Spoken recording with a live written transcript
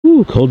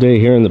Ooh, cold day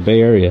here in the Bay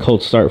Area.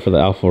 Cold start for the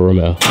Alfa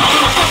Romeo.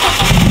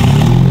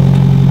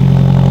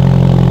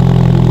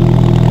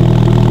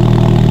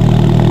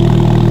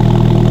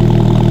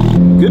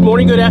 Good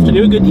morning, good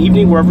afternoon, good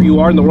evening, wherever you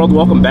are in the world.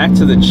 Welcome back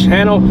to the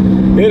channel.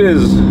 It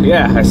is,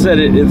 yeah, I said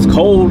it, it's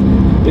cold.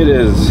 It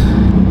is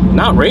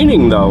not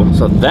raining though,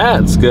 so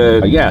that's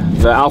good. Yeah,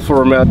 the Alfa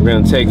Romeo, we're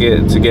gonna take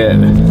it to get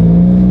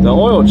the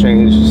oil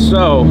change.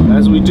 So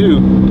as we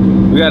do,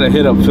 we gotta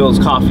hit up Phil's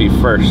Coffee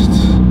first.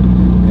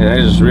 And I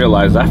just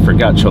realized I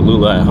forgot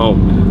Cholula at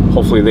home.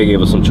 Hopefully they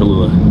gave us some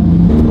Cholula.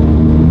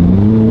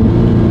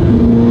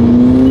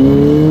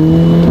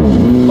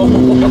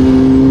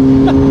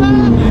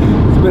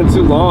 It's been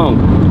too long.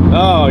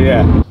 Oh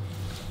yeah.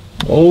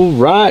 All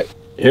right,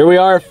 here we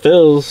are at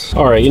Phil's.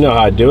 All right, you know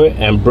how I do it.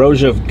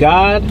 Ambrosia of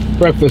God,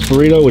 breakfast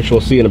burrito, which we'll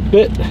see in a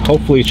bit.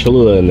 Hopefully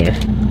Cholula in there.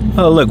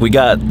 Oh look, we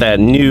got that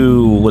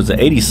new, was it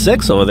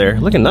 86 over there?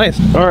 Looking nice.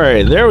 All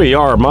right, there we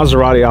are,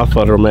 Maserati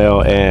Alfa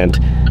Romeo. And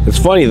it's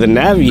funny, the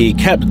Navi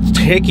kept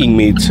taking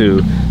me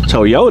to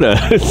Toyota.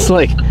 It's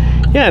like,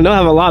 yeah, I know I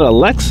have a lot of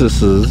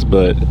Lexuses,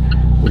 but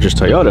we're just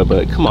Toyota,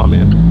 but come on,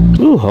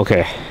 man. Ooh,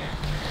 okay.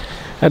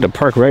 I had to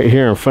park right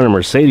here in front of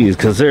Mercedes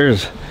because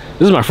this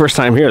is my first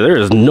time here. There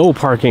is no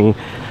parking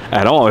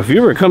at all. If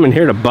you were coming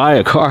here to buy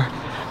a car,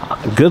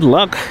 good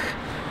luck.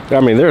 I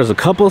mean, there's a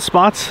couple of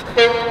spots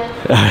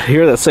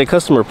here that say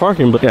customer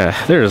parking, but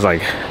yeah, there's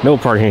like no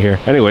parking here.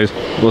 Anyways,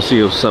 we'll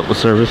see what's up with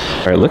service.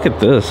 All right, look at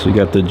this. We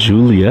got the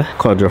Giulia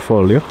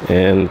Quadrifoglio,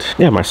 and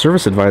yeah, my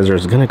service advisor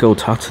is gonna go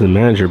talk to the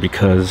manager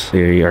because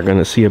they are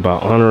gonna see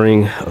about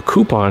honoring a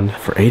coupon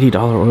for $80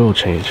 oil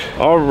change.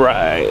 All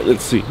right,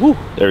 let's see. Woo,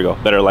 there we go,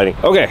 better lighting.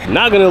 Okay,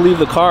 not gonna leave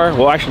the car.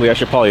 Well, actually, I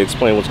should probably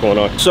explain what's going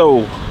on.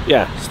 So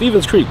yeah,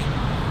 Stevens Creek.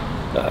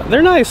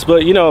 They're nice,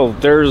 but you know,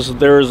 there's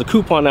a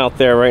coupon out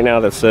there right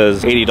now that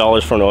says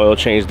 $80 for an oil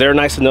change. They're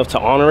nice enough to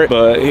honor it,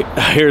 but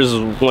here's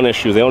one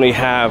issue. They only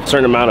have a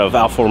certain amount of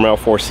Alfa Romeo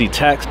 4C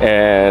techs,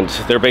 and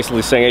they're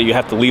basically saying, hey, you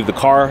have to leave the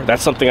car.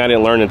 That's something I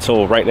didn't learn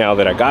until right now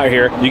that I got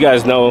here. You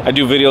guys know I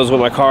do videos with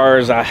my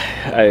cars.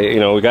 You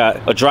know, we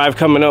got a drive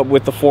coming up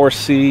with the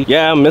 4C.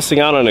 Yeah, I'm missing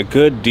out on a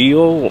good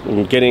deal.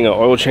 I'm getting an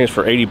oil change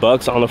for 80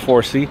 bucks on the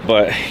 4C,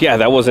 but yeah,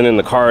 that wasn't in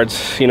the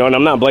cards, you know, and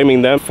I'm not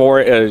blaming them for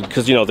it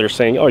because, you know, they're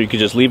saying, oh, you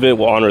could just leave it,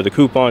 we'll honor the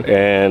coupon.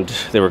 And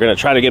they were gonna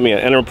try to get me an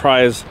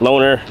Enterprise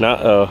loaner, not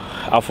a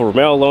Alfa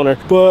Romeo loaner,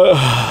 but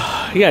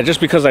yeah,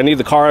 just because I need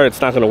the car, it's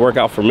not gonna work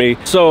out for me.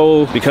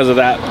 So because of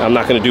that, I'm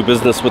not gonna do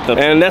business with them.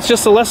 And that's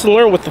just a lesson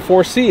learned with the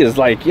 4C is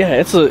like, yeah,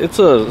 it's a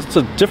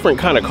different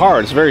kind of car.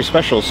 It's very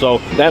special. So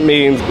that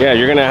means, yeah,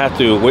 you're gonna have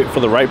to wait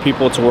for the right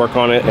people to work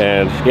on it.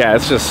 And yeah,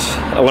 it's just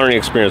a learning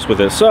experience with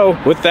it. So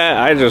with that,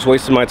 I just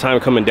wasted my time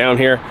coming down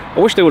here. I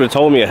wish they would have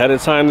told me ahead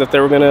of time that they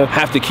were gonna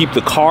have to keep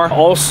the car.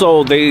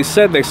 Also, they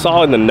said they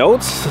saw in the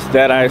notes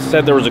that I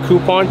said there was a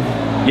coupon,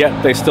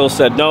 yet they still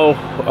said no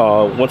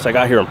once I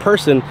got here in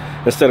person,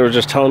 instead of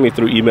just telling me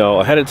through email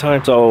ahead of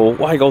time. So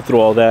why go through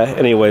all that?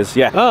 Anyways,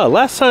 yeah,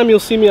 last time you'll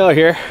see me out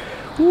here.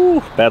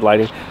 Woo, bad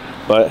lighting,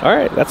 but all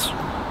right, that's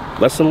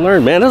lesson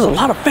learned, man. There's a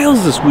lot of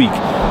fails this week,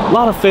 a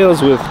lot of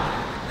fails with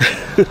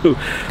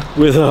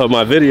with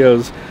my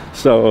videos.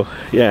 So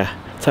yeah,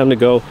 time to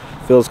go.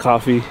 Phil's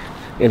Coffee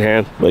in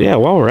hand. But yeah,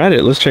 while we're at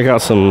it, let's check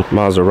out some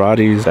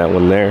Maseratis. That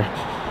one there,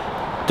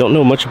 don't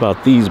know much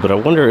about these, but I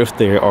wonder if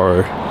they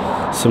are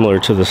similar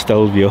to the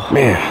Stelvio.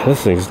 Man,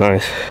 this thing's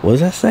nice. What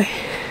does that say?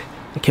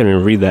 I can't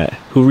even read that.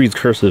 Who reads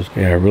cursive?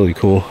 Yeah, really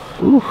cool.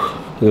 Ooh,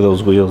 look at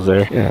those wheels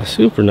there. Yeah,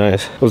 super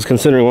nice. I was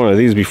considering one of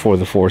these before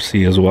the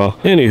 4C as well.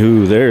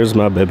 Anywho, there's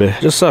my baby.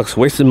 Just sucks,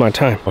 wasted my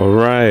time. All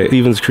right,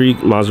 Stevens Creek,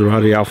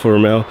 Maserati Alfa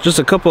Romeo. Just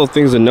a couple of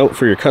things to note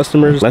for your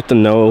customers. Let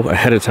them know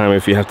ahead of time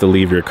if you have to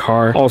leave your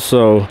car.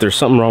 Also, if there's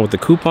something wrong with the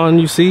coupon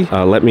you see,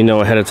 let me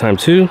know ahead of time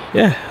too.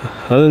 Yeah,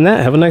 other than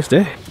that, have a nice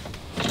day.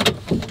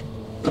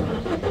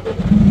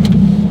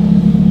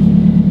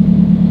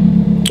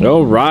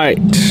 All right,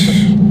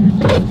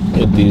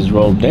 get these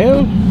rolled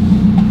down.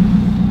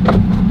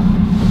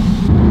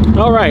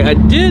 All right, I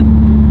did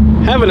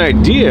have an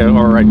idea,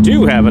 or I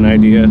do have an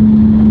idea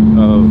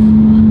of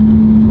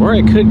where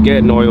I could get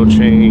an oil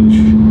change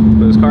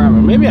for this car.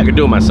 Maybe I could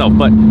do it myself,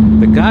 but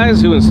the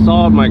guys who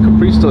installed my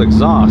Capristo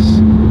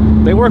exhaust,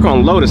 they work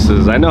on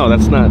Lotuses. I know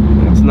that's not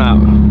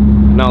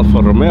an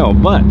Alfa Romeo,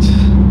 but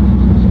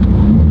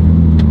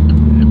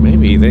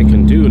maybe they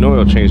can do an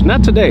oil change.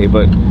 Not today,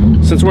 but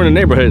since we're in the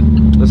neighborhood,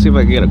 let's see if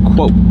I can get a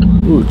quote.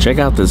 Ooh, check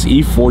out this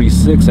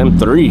E46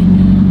 M3.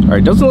 All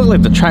right, doesn't look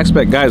like the track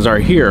spec guys are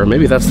here.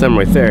 Maybe that's them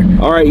right there.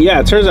 All right, yeah,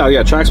 it turns out,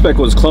 yeah, track spec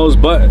was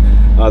closed, but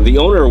the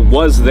owner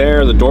was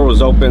there. The door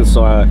was open,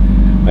 so I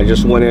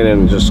just went in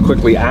and just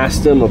quickly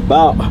asked him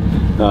about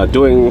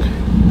doing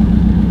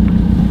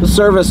the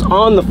service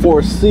on the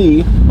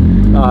 4C.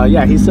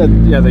 Yeah, he said,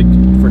 yeah, they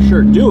could for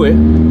sure do it.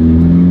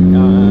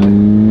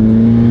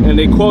 And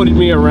they quoted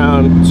me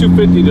around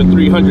 250 to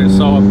 300.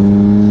 So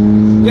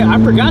yeah, I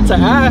forgot to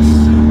ask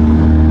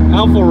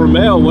Alfa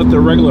Romeo what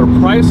their regular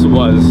price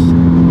was.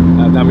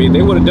 I mean,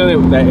 they would have done it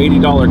with that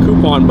 $80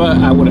 coupon, but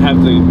I would have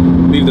to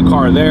leave the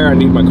car there. I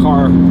need my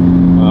car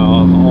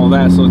all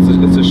that. So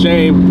it's a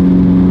shame,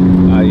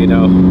 you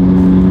know,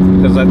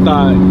 because I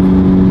thought,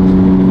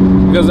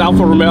 because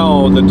Alfa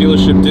Romeo, the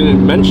dealership,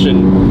 didn't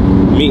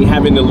mention me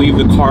having to leave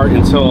the car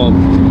until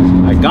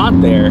I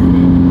got there.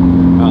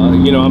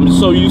 You know, I'm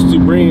so used to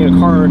bringing a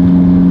car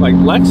like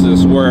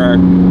Lexus where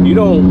you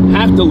don't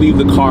have to leave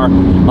the car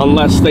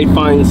unless they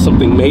find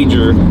something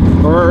major,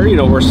 or you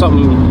know, or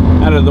something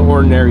out of the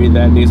ordinary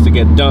that needs to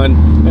get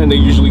done, and they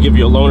usually give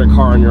you a loaner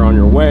car and you're on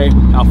your way.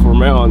 Alfa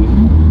Romeo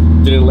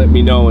didn't let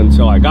me know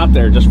until I got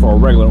there, just for a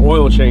regular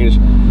oil change.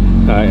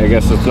 I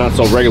guess it's not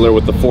so regular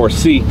with the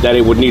 4C that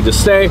it would need to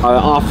stay. I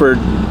offered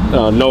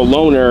no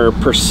loaner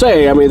per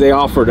se. I mean, they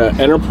offered an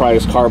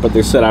enterprise car, but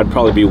they said I'd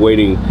probably be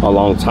waiting a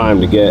long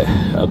time to get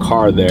a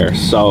car there.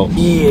 So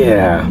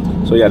yeah,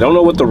 I don't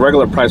know what the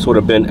regular price would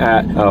have been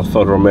at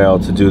Alfa Romeo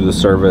to do the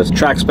service.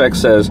 Track spec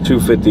says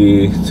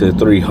 250 to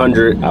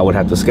 300. I would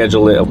have to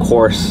schedule it, of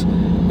course,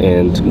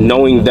 and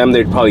knowing them,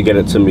 they'd probably get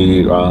it to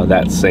me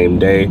that same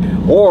day,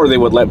 or they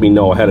would let me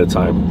know ahead of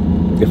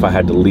time if I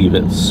had to leave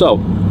it. So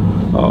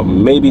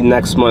maybe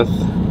next month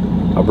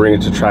I'll bring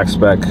it to track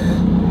spec.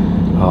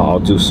 I'll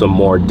do some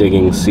more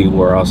digging, see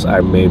where else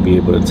I may be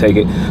able to take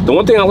it. The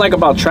one thing I like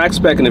about track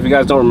spec, and if you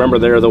guys don't remember,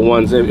 they're the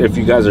ones, if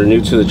you guys are new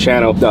to the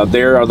channel,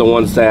 they are the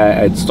ones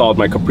that installed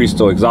my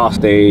Capristo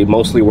exhaust. They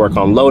mostly work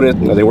on Lotus.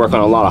 They work on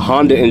a lot of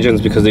Honda engines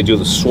because they do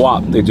the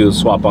swap. They do the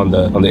swap on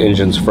the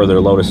engines for their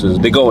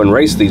Lotuses. They go and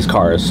race these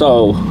cars.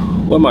 So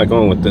where am I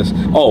going with this?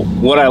 Oh,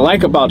 what I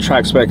like about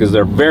track spec is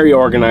they're very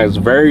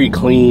organized, very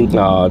clean,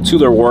 to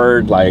their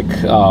word, like,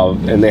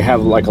 and they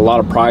have like a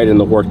lot of pride in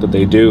the work that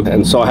they do.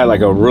 And so I had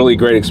like a really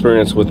great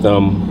experience with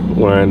them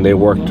when they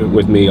worked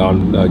with me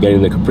on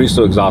getting the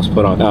Capristo exhaust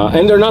put on.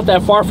 And they're not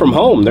that far from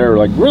home. They're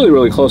like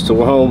really close to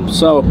home.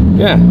 So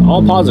yeah,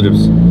 all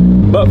positives.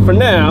 But for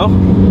now,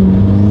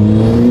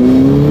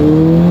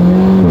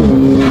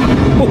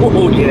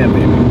 oh yeah,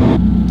 baby.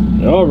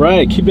 All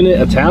right, keeping it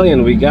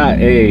Italian, we got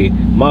a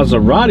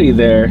Maserati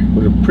there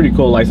with a pretty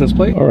cool license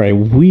plate. All right,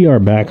 we are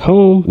back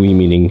home. We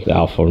meaning the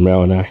Alfa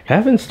Romeo, and I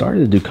haven't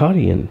started the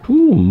Ducati in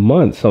 2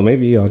 months, so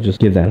maybe I'll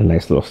just give that a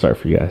nice little start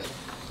for you guys.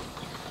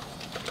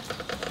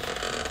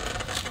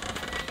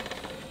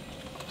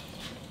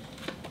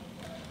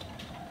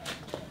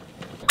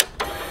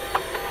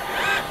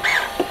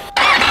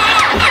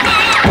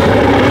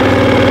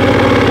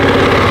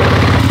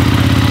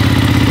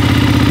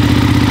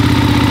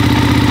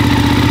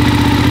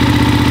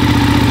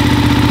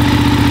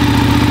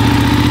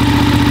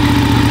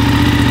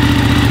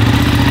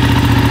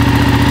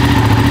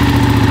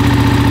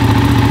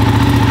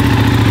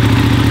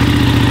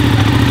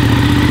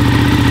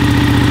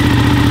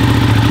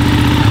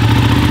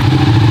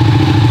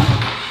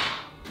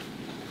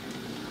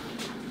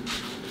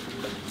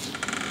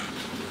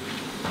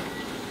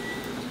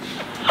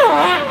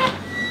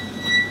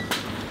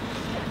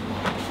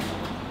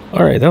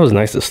 All right, that was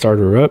nice to start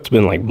her up. It's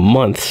been like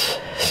months,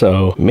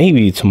 so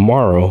maybe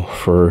tomorrow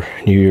for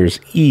New Year's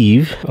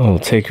Eve, I'll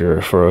take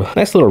her for a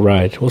nice little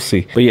ride. We'll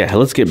see. But yeah,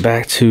 let's get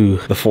back to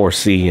the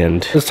 4C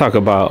and let's talk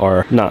about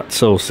our not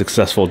so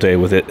successful day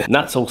with it.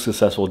 Not so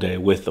successful day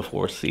with the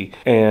 4C.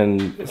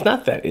 And it's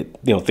not that it,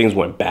 you know, things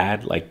went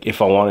bad. Like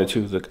if I wanted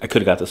to, I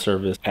could have got the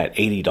service at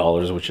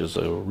 $80, which is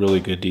a really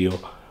good deal.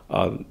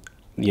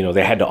 You know,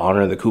 they had to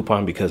honor the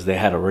coupon because they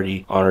had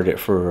already honored it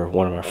for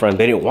one of my friends.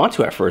 They didn't want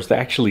to at first. They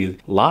actually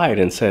lied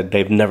and said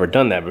they've never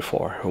done that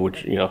before,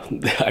 which, you know,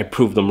 I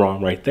proved them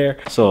wrong right there.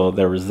 So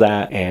there was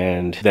that.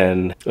 And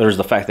then there's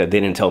the fact that they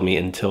didn't tell me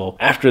until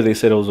after they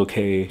said it was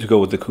okay to go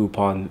with the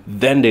coupon.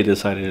 Then they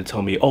decided to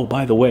tell me, oh,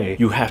 by the way,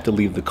 you have to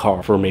leave the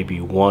car for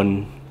maybe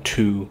 1,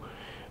 2,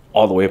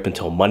 all the way up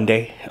until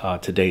Monday.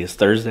 Today is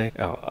Thursday.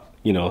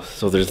 You know,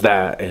 so there's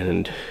that.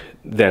 And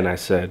then I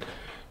said,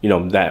 you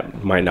know,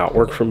 that might not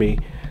work for me.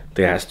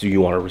 They asked, do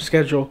you want to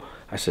reschedule?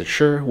 I said,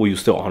 sure. Will you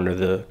still honor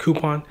the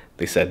coupon?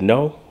 They said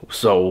no.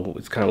 So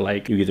it's kind of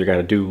like you either got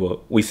to do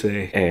what we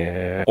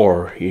say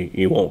or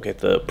you won't get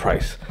the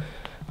price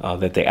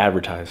that they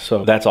advertise.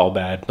 So that's all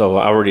bad. So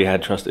I already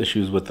had trust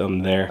issues with them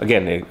there.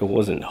 Again, it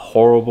wasn't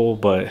horrible,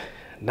 but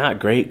not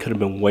great. Could have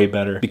been way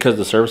better because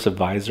the service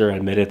advisor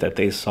admitted that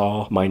they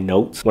saw my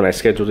notes when I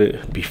scheduled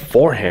it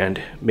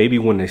beforehand. Maybe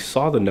when they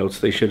saw the notes,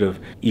 they should have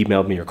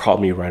emailed me or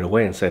called me right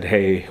away and said,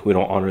 hey, we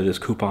don't honor this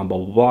coupon, blah,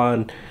 blah, blah.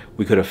 And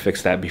we could have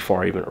fixed that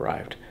before I even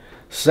arrived.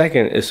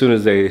 Second, as soon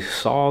as they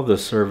saw the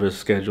service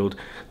scheduled,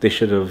 they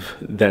should have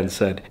then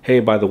said, hey,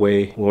 by the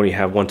way, we only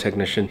have one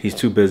technician. He's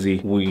too busy.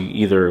 We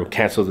either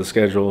cancel the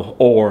schedule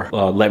or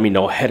let me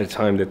know ahead of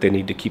time that they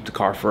need to keep the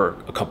car for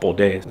a couple of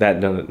days.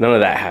 None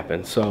of that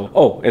happened. So,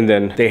 oh, and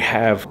then they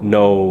have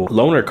no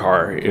loaner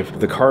car. If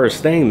the car is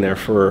staying there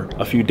for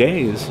a few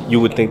days, you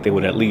would think they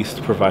would at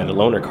least provide a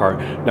loaner car.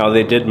 Now,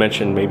 they did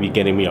mention maybe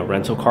getting me a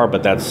rental car,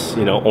 but that's,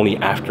 you know, only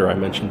after I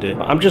mentioned it.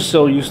 I'm just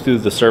so used to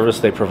the service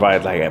they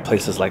provide, like at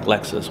places like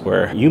Lexus,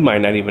 where you might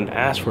not even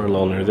ask for a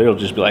loaner. They'll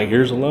just be like,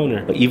 here's a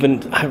loaner. But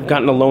even I've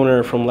gotten a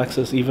loaner from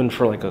Lexus even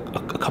for like a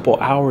couple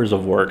hours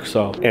of work.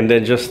 So, and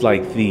then just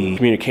like the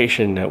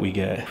communication that we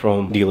get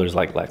from dealers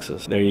like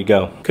Lexus, there you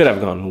go. Could have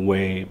gone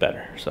way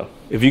better. So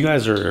If you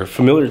guys are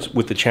familiar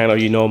with the channel,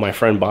 you know my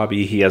friend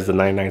Bobby, he has the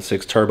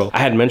 996 Turbo. I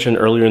had mentioned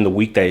earlier in the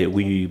week that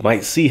we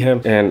might see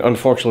him, and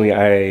unfortunately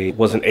I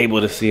wasn't able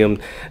to see him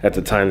at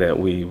the time that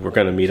we were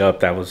gonna meet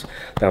up. That was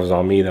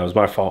on me, that was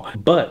my fault.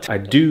 But I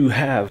do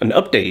have an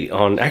update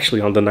on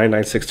the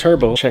 996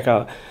 Turbo. Check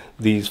out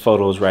these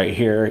photos right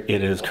here.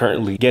 It is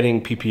currently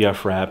getting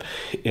PPF wrap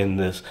in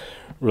this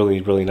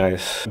really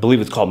nice, I believe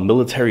it's called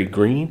military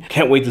green.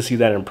 Can't wait to see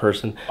that in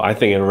person. I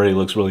think it already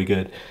looks really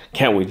good.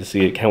 Can't wait to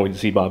see it. Can't wait to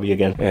see Bobby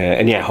again.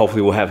 And yeah,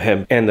 hopefully we'll have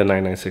him and the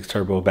 996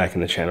 Turbo back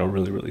in the channel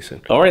really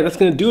soon. All right, that's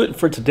gonna do it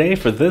for today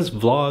for this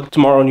vlog.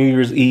 Tomorrow, New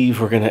Year's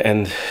Eve, we're gonna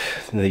end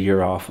the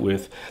year off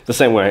with the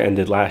same way I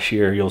ended last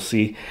year, you'll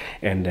see.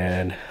 And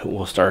then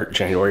we'll start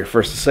January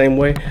 1st the same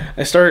way.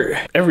 I start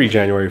every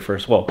January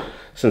 1st. Well,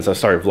 since I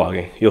started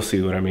vlogging, you'll see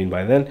what I mean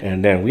by then.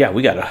 And then yeah,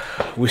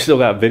 we still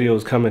got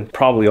videos coming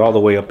probably all the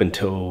way up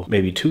until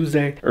maybe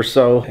Tuesday or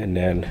so, and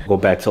then go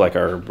back to like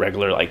our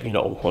regular, like, you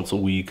know, once a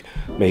week,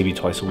 maybe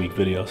twice a week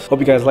videos. Hope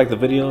you guys liked the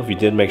video. If you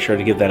did, make sure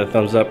to give that a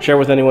thumbs up. Share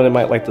with anyone that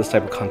might like this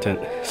type of content.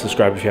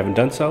 Subscribe if you haven't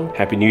done so.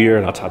 Happy New Year,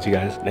 and I'll talk to you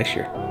guys next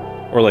year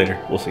or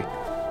later. We'll see.